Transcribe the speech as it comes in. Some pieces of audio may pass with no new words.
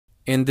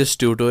In this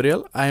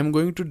tutorial, I am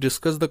going to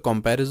discuss the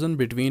comparison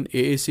between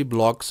AAC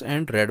blocks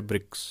and red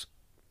bricks.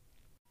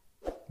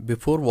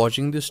 Before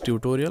watching this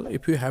tutorial,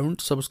 if you haven't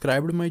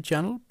subscribed my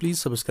channel,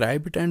 please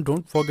subscribe it and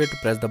don't forget to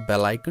press the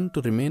bell icon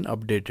to remain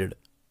updated.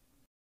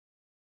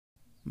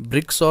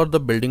 Bricks are the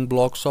building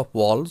blocks of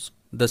walls,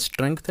 the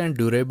strength and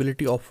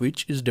durability of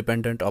which is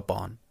dependent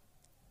upon.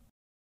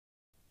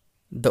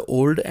 The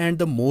old and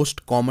the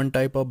most common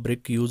type of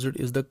brick used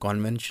is the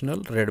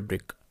conventional red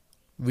brick,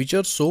 which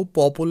are so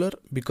popular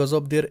because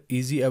of their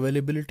easy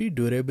availability,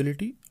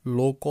 durability,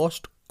 low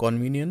cost,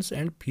 convenience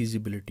and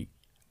feasibility.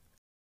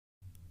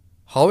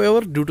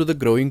 However, due to the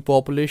growing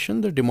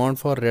population, the demand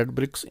for red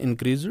bricks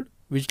increased,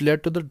 which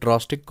led to the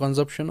drastic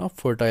consumption of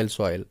fertile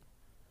soil.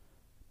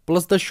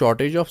 Plus, the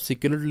shortage of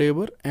skilled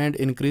labor and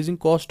increasing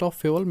cost of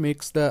fuel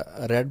makes the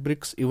red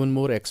bricks even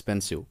more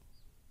expensive.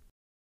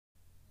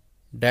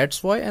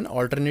 That's why an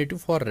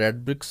alternative for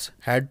red bricks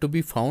had to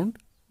be found,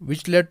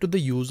 which led to the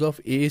use of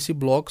AAC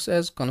blocks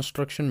as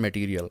construction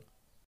material.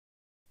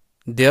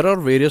 There are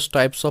various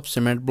types of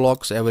cement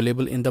blocks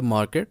available in the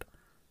market.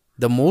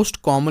 The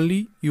most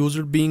commonly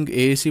used being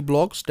AAC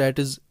blocks, that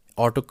is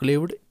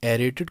autoclaved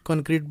aerated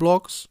concrete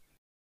blocks.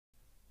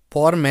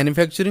 For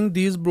manufacturing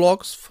these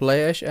blocks,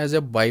 flyash as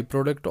a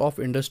byproduct of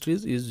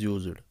industries is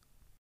used.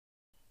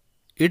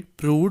 It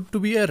proved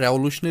to be a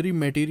revolutionary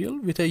material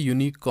with a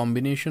unique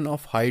combination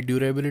of high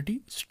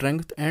durability,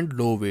 strength and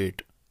low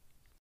weight.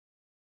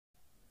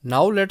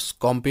 Now let's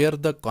compare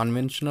the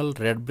conventional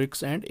red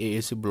bricks and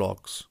AAC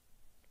blocks.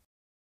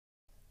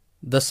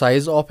 The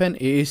size of an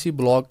AAC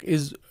block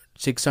is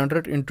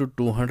 600 into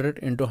 200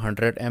 into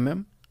 100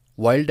 mm,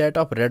 while that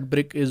of red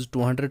brick is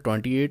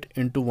 228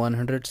 into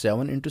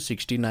 107 into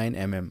 69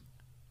 mm.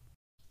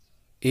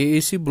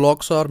 AAC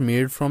blocks are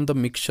made from the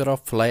mixture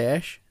of fly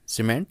ash,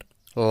 cement,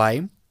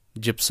 lime,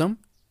 gypsum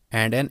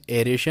and an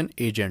aeration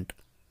agent,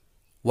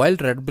 while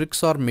red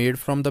bricks are made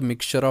from the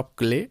mixture of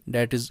clay,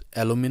 that is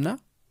alumina,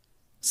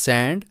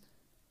 sand,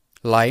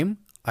 lime,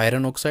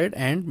 iron oxide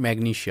and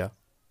magnesia.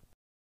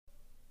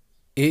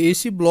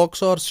 AAC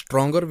blocks are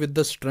stronger with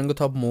the strength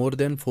of more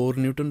than 4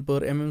 Newton per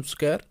mm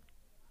square,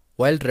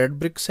 while red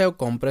bricks have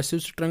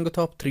compressive strength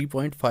of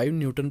 3.5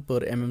 Newton per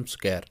mm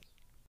square.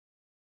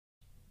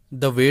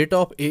 The weight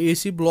of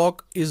AAC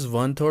block is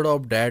 1/3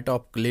 of that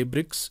of clay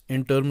bricks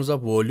in terms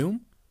of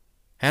volume,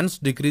 hence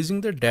decreasing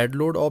the dead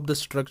load of the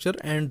structure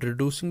and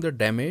reducing the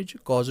damage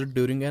caused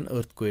during an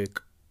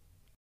earthquake.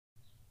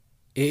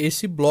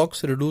 AAC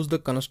blocks reduce the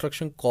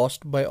construction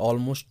cost by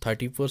almost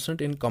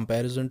 30% in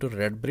comparison to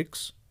red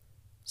bricks,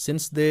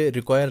 since they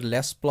require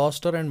less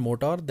plaster and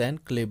mortar than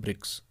clay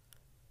bricks.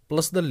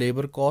 Plus, the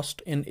labor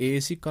cost in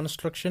AAC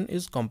construction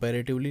is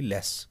comparatively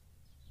less.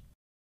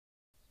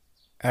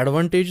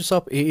 Advantages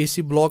of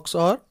AAC blocks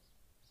are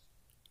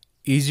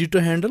easy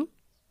to handle,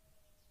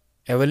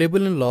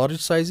 available in large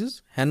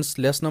sizes, hence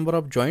less number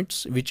of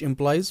joints, which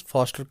implies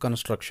faster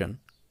construction.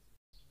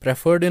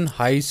 Preferred in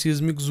high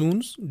seismic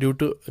zones due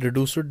to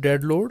reduced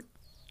dead load.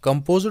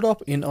 Composed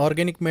of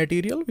inorganic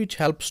material which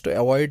helps to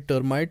avoid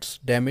termites,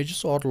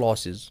 damages or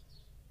losses.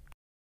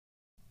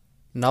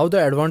 Now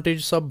the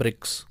advantages of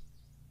bricks.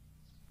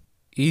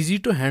 Easy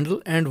to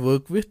handle and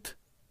work with.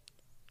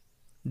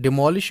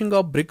 Demolishing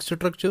of brick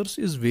structures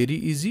is very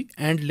easy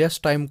and less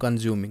time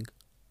consuming.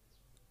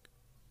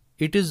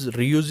 It is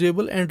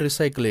reusable and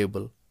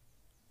recyclable.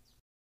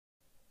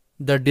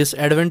 The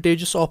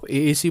disadvantages of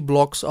AAC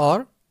blocks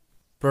are: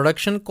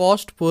 production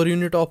cost per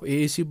unit of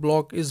AAC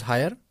block is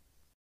higher.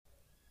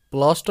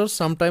 Plaster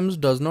sometimes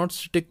does not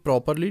stick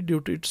properly due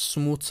to its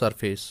smooth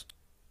surface.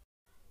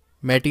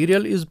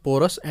 Material is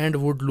porous and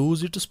would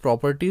lose its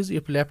properties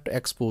if left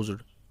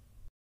exposed.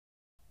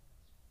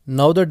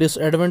 Now the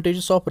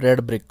disadvantages of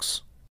red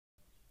bricks.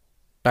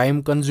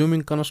 Time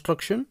consuming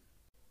construction.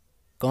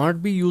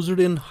 Can't be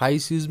used in high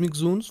seismic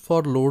zones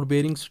for load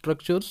bearing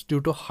structures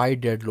due to high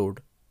dead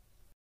load.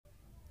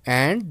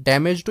 And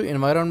damage to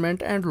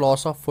environment and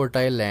loss of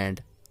fertile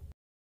land.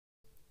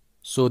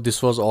 So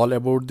this was all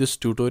about this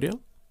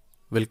tutorial.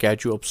 We'll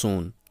catch you up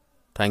soon.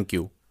 Thank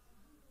you.